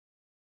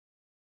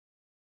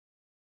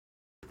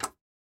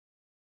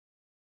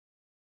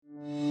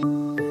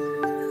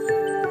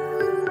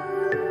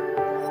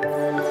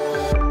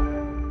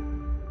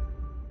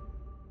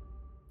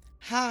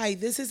Hi,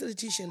 this is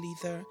Letitia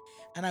Aletha,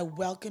 and I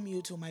welcome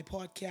you to my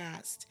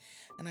podcast.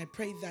 And I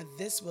pray that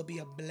this will be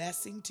a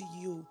blessing to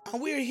you.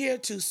 And we're here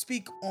to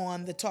speak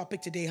on the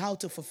topic today, how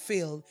to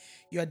fulfill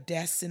your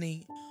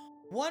destiny.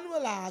 One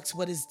will ask,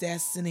 what is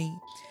destiny?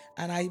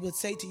 And I would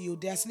say to you,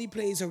 destiny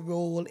plays a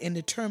role in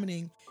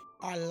determining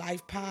our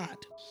life path.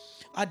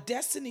 Our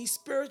destiny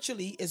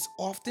spiritually is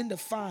often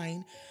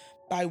defined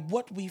by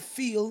what we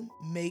feel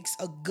makes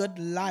a good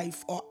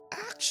life or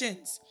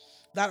actions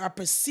that are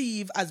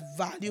perceived as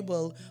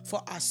valuable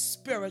for our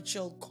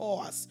spiritual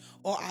cause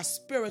or our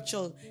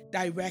spiritual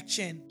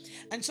direction.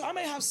 And so I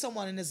may have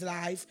someone in his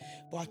life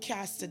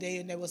broadcast today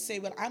and they will say,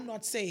 well, I'm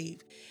not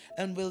saved.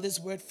 And will this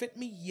word fit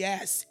me?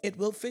 Yes, it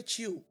will fit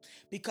you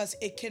because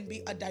it can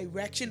be a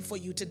direction for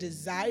you to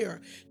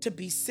desire to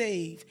be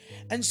saved.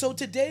 And so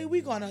today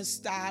we're going to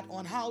start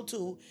on how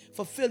to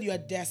fulfill your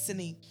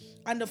destiny.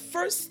 And the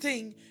first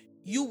thing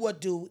you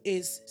would do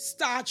is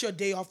start your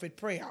day off with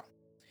prayer.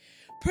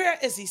 Prayer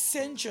is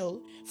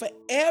essential for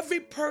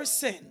every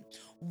person,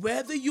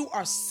 whether you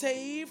are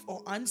saved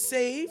or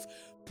unsaved.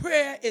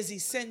 Prayer is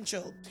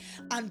essential,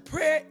 and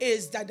prayer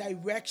is the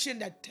direction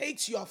that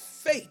takes your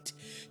faith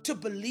to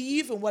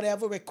believe in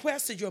whatever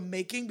request that you're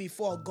making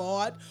before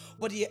God,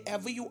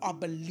 whatever you are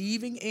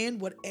believing in,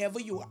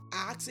 whatever you are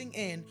asking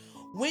in.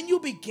 When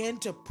you begin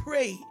to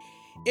pray,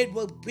 it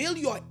will build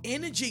your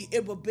energy.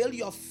 It will build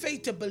your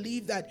faith to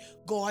believe that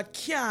God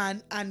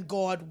can and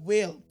God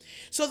will.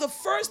 So the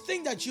first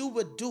thing that you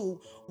would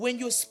do when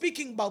you're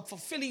speaking about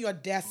fulfilling your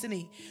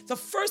destiny, the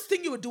first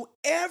thing you would do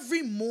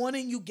every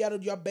morning you get out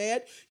of your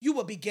bed, you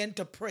will begin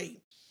to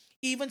pray.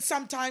 Even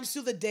sometimes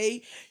through the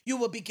day, you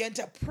will begin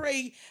to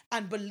pray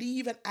and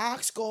believe and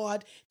ask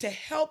God to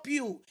help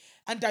you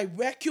and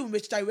direct you in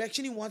which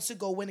direction He wants to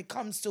go when it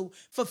comes to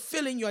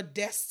fulfilling your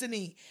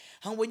destiny.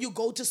 And when you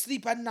go to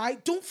sleep at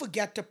night, don't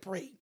forget to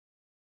pray.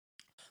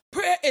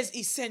 Prayer is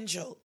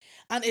essential,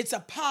 and it's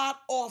a part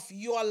of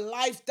your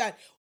life that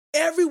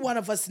every one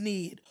of us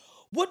need.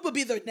 What will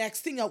be the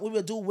next thing that we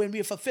will do when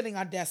we are fulfilling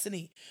our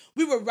destiny?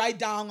 We will write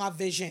down our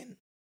vision.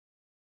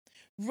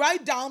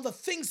 Write down the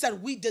things that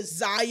we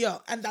desire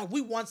and that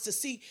we want to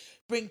see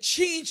bring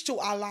change to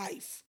our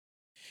life.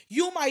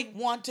 You might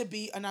want to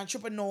be an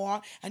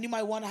entrepreneur and you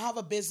might want to have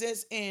a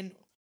business in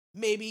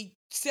maybe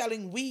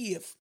selling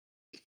weave.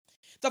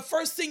 The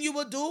first thing you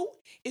will do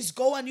is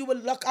go and you will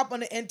look up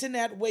on the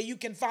internet where you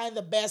can find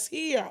the best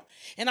here.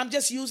 And I'm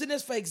just using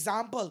this for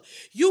example.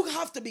 You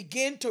have to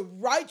begin to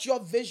write your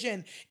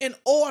vision in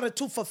order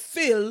to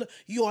fulfill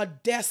your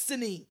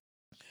destiny.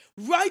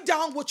 Write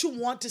down what you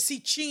want to see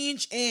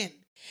change in.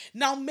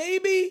 Now,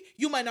 maybe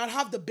you might not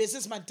have the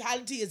business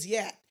mentality as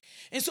yet.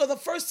 And so the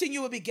first thing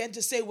you will begin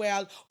to say,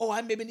 well,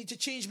 I maybe need to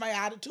change my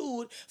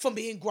attitude from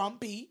being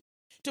grumpy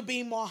to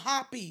being more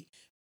happy.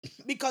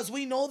 Because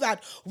we know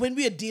that when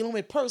we are dealing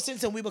with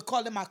persons and we will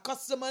call them our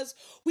customers,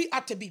 we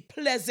ought to be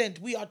pleasant.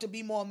 We ought to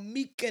be more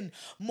meek and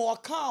more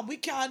calm. We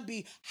can't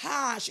be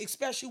harsh,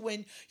 especially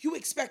when you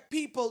expect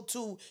people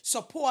to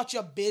support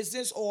your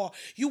business or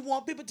you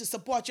want people to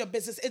support your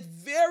business. It's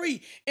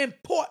very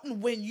important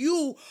when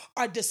you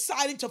are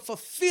deciding to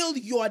fulfill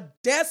your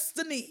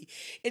destiny.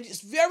 It is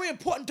very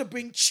important to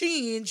bring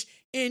change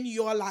in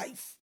your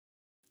life.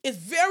 It's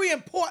very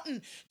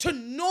important to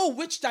know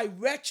which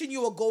direction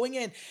you are going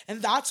in. And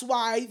that's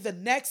why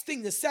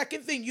the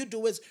second thing you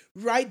do is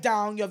write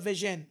down your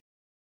vision.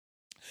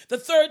 The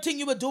third thing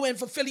you will do in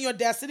fulfilling your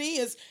destiny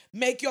is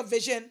make your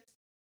vision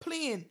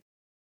plain.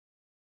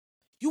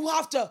 You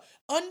have to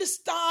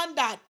understand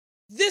that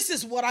this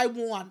is what I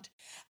want.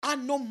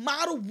 And no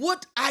matter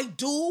what I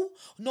do,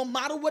 no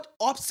matter what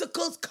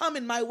obstacles come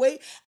in my way,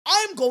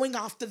 I'm going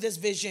after this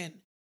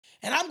vision.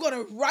 And I'm going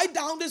to write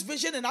down this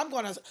vision and I'm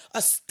going to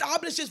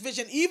establish this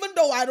vision. Even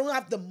though I don't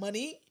have the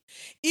money,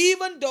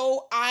 even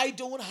though I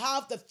don't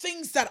have the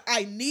things that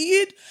I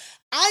need,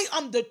 I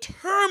am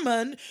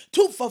determined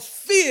to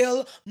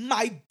fulfill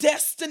my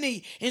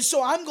destiny. And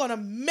so I'm going to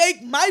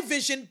make my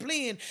vision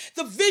plain.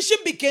 The vision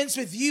begins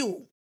with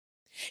you.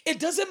 It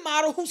doesn't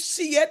matter who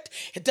see it.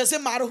 It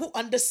doesn't matter who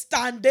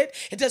understand it.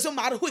 It doesn't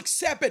matter who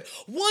accept it.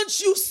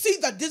 Once you see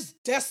that this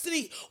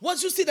destiny,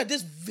 once you see that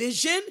this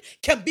vision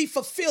can be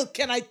fulfilled,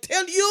 can I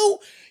tell you,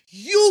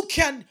 you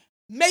can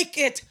make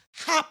it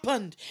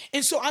happen.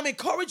 And so I'm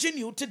encouraging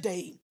you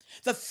today.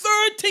 The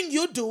third thing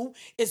you do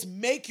is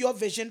make your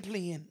vision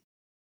plain.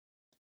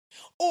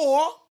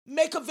 Or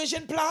make a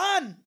vision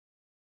plan.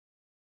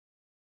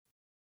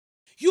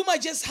 You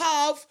might just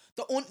have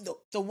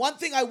the one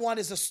thing I want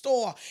is a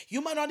store.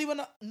 You might not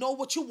even know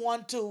what you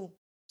want to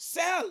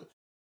sell.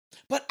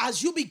 But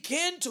as you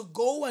begin to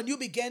go and you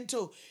begin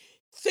to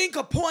think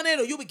upon it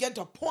or you begin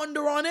to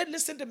ponder on it,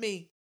 listen to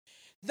me.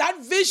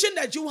 That vision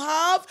that you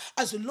have,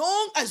 as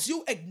long as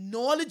you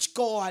acknowledge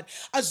God,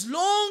 as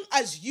long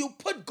as you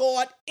put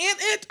God in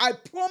it, I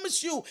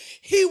promise you,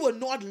 He will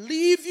not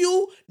leave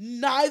you,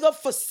 neither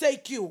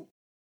forsake you.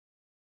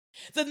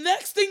 The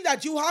next thing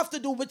that you have to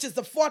do, which is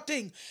the fourth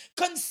thing,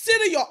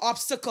 consider your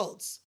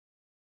obstacles.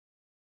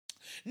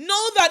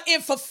 Know that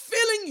in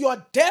fulfilling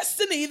your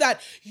destiny,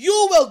 that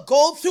you will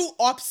go through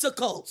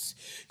obstacles.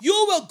 You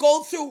will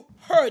go through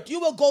hurt. You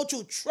will go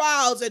through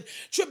trials and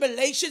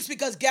tribulations,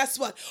 because guess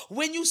what?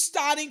 When you're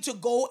starting to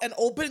go and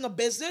opening a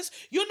business,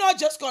 you're not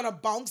just going to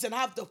bounce and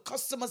have the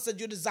customers that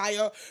you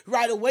desire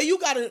right away. You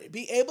got to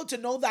be able to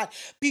know that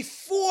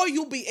before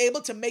you be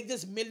able to make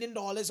this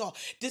 $1,000,000 or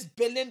this $1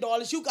 billion,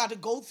 you got to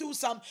go through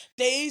some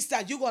days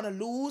that you're going to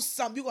lose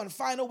some. You're going to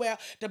find out where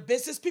the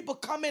business people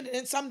come in,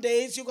 and some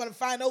days you're going to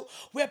find out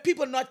where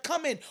people not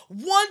coming.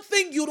 One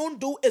thing you don't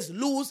do is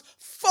lose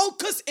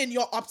focus in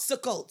your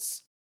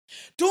obstacles.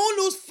 Don't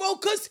lose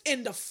focus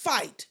in the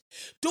fight.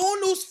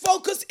 Don't lose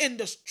focus in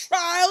the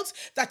trials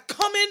that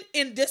come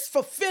in this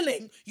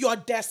fulfilling your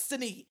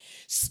destiny.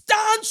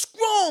 Stand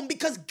strong,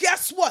 because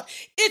guess what?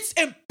 It's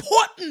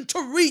important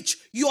to reach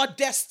your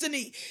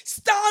destiny.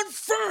 Stand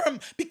firm,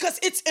 because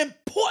it's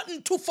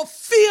important to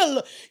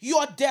fulfill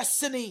your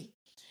destiny.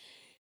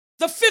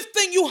 The fifth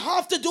thing you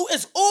have to do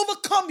is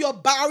overcome your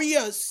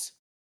barriers.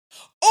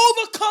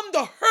 Overcome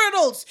the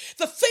hurdles,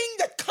 the thing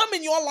that come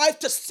in your life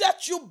to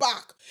set you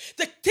back,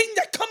 the thing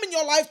that come in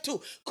your life to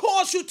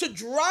cause you to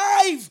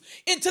drive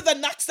into the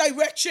next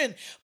direction.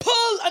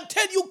 Pull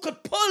until you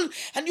could pull,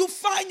 and you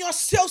find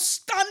yourself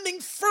standing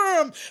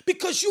firm,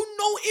 because you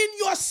know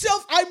in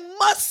yourself, I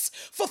must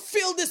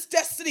fulfill this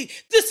destiny.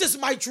 This is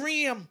my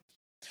dream.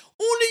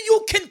 Only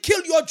you can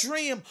kill your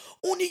dream.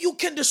 Only you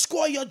can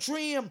destroy your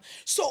dream.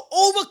 So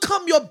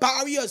overcome your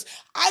barriers.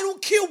 I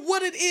don't care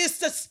what it is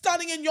that's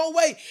standing in your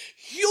way.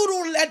 You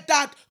don't let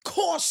that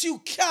cause you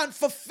can't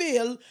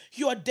fulfill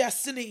your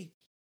destiny.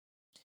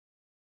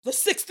 The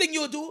sixth thing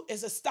you'll do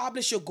is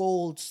establish your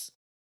goals.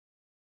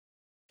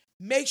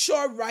 Make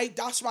sure,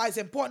 that's why it's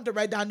important to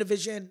write down the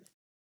vision.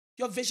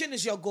 Your vision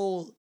is your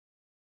goal.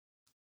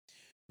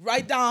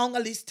 Write down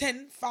at least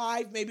 10,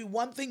 5, maybe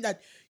one thing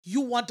that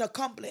you want to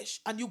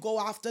accomplish, and you go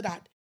after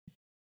that.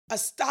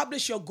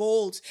 Establish your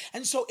goals.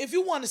 And so if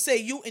you want to say,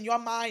 you in your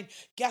mind,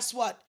 guess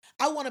what?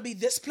 I want to be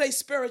this place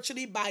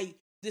spiritually by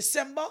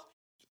December.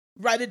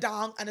 Write it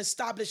down and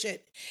establish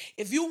it.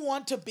 If you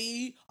want to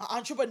be an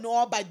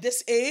entrepreneur by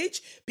this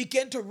age,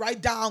 begin to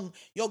write down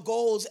your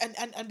goals and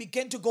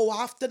begin to go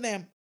after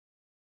them.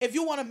 If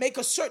you want to make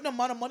a certain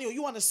amount of money, or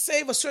you want to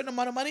save a certain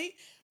amount of money,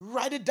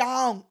 write it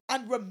down.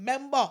 And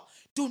remember,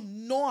 do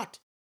not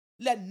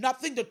let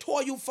nothing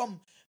deter you from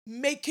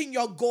making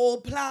your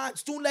goal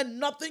plans. Don't let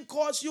nothing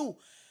cause you.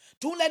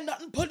 Don't let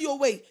nothing pull you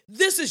away.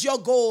 This is your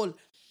goal.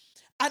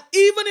 And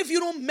even if you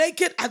don't make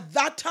it at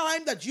that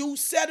time that you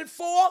set it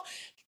for,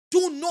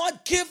 do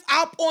not give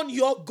up on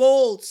your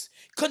goals.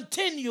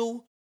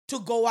 Continue to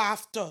go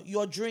after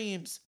your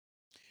dreams.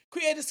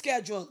 Create a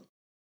schedule.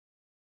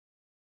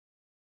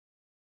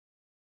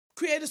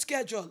 Create a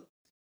schedule.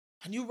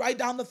 And you write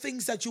down the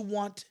things that you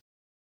want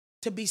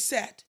to be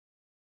set.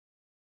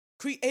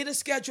 Create a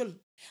schedule.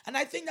 And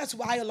I think that's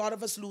why a lot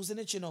of us losing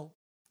it,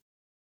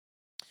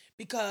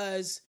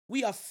 because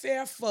we are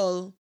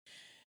fearful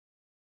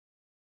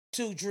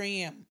to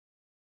dream.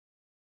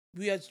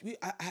 We are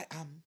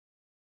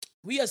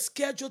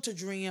scheduled to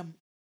dream.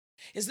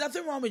 There's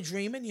nothing wrong with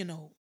dreaming,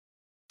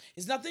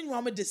 There's nothing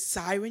wrong with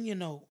desiring,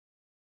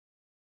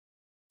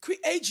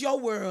 Create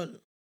your world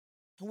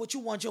and what you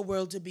want your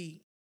world to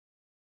be.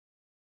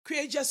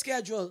 Create your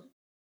schedule.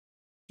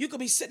 You could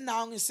be sitting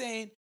down and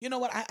saying, you know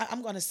what,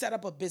 I'm going to set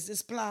up a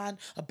business plan,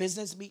 a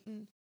business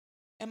meeting.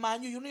 And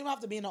mind you, you don't even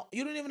have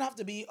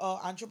to be an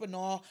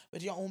entrepreneur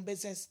with your own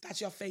business. That's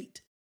your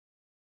fate.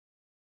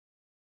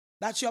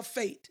 That's your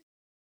fate.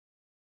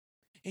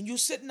 And you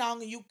sitting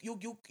down and you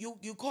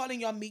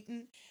calling your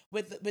meeting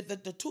with the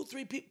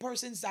 2-3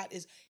 persons that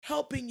is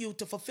helping you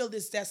to fulfill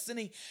this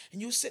destiny. And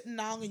you sitting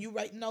down and you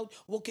writing out,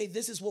 okay,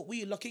 this is what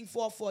we're looking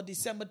for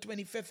December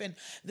 25th, and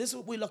this is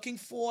what we're looking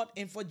for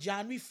and for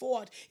January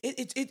 4th.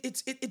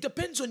 It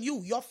depends on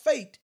you, your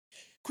fate.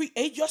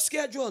 Create your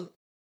schedule.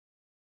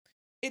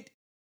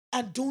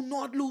 And do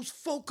not lose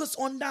focus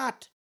on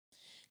that.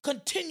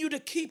 Continue to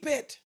keep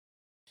it.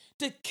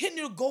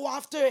 Continue to go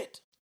after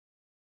it.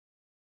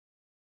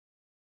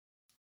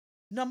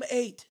 Number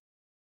 8,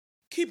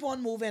 keep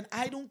on moving.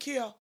 I don't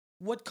care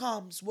what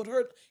comes, what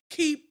hurt.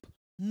 Keep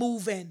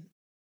moving.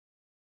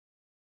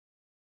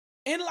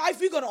 In life,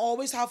 we're going to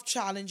always have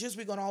challenges.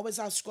 We're going to always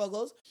have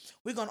struggles.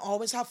 We're going to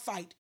always have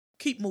fight.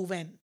 Keep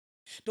moving.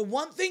 The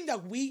one thing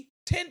that we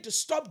tend to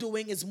stop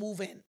doing is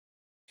moving.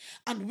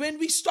 And when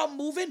we stop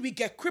moving, we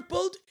get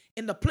crippled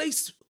in the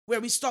place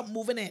where we stop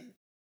moving in.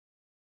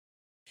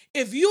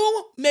 If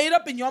you made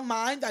up in your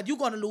mind that you're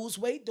going to lose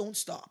weight, don't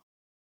stop.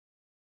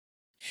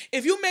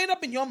 If you made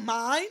up in your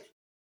mind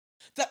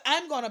that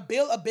I'm going to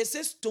build a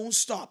business, don't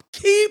stop.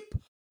 Keep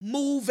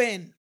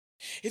moving.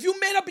 If you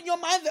made up in your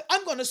mind that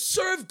I'm going to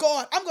serve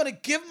God, I'm going to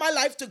give my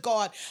life to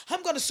God,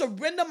 I'm going to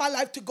surrender my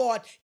life to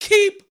God,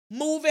 keep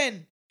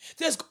moving.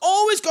 There's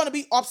always going to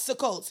be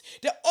obstacles.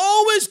 There are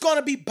always going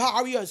to be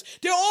barriers.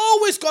 There are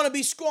always going to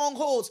be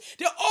strongholds.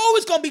 There are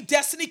always going to be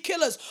destiny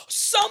killers.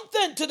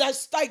 Something to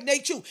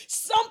stagnate you.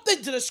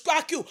 Something to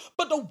distract you.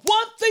 But the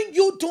one thing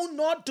you do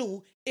not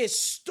do is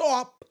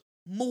stop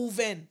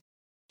moving.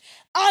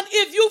 And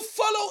if you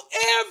follow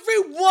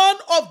every one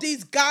of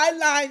these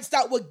guidelines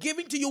that we're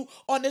giving to you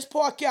on this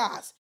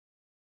podcast,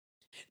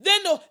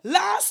 then the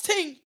last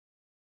thing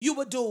you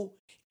would do,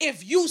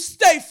 if you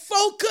stay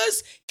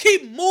focused,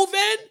 keep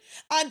moving,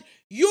 and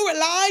you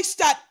realize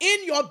that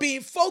in your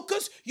being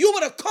focused, you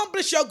would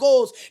accomplish your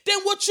goals, then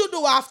what you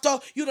do after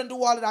you don't do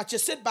all of that, you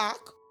sit back,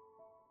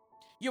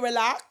 you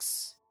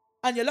relax,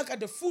 and you look at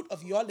the fruit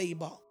of your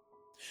labor,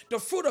 the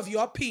fruit of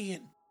your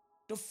pain,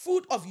 the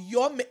fruit of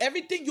your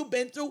everything you've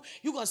been through.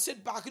 You're going to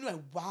sit back and you're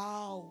like,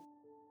 wow,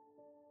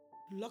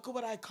 look at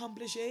what I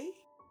accomplished, eh?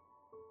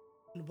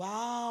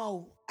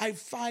 Wow, I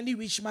finally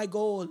reached my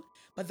goal.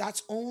 But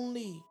that's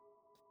only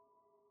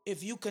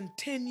if you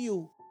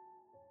continue.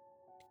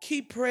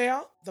 Keep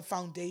prayer the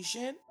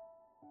foundation.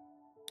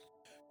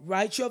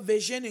 Write your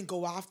vision and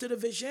go after the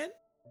vision.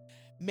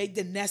 Make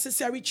the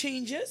necessary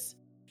changes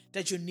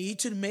that you need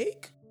to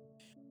make.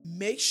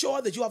 Make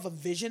sure that you have a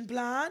vision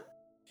plan.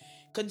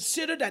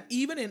 Consider that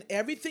even in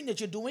everything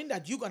that you're doing,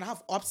 that you're going to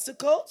have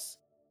obstacles.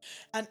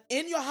 And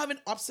in your having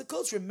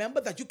obstacles,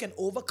 remember that you can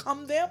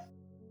overcome them.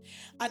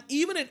 And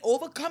even in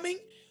overcoming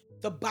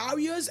the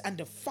barriers and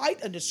the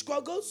fight and the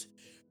struggles,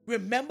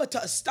 remember to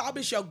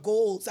establish your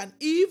goals. And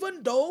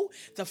even though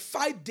the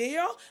fight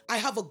there, I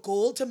have a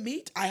goal to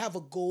meet, I have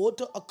a goal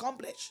to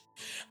accomplish.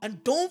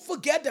 And don't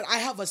forget that I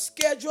have a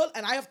schedule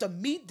and I have to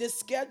meet this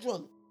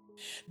schedule.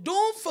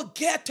 Don't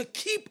forget to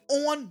keep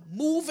on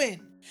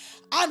moving.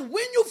 And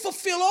when you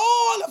fulfill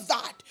all of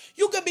that,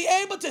 you can be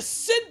able to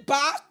sit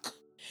back,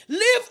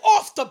 live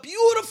off the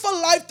beautiful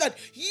life that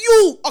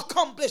you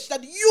accomplished,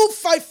 that you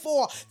fight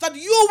for, that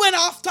you went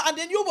after, and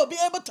then you will be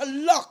able to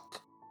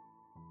look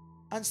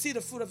and see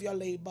the fruit of your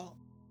labor.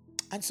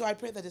 And so I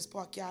pray that this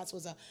podcast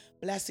was a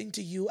blessing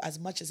to you as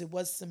much as it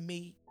was to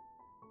me.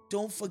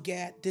 Don't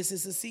forget, this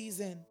is a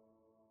season.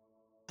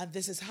 And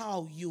this is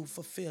how you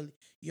fulfill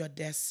your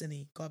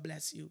destiny. God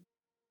bless you.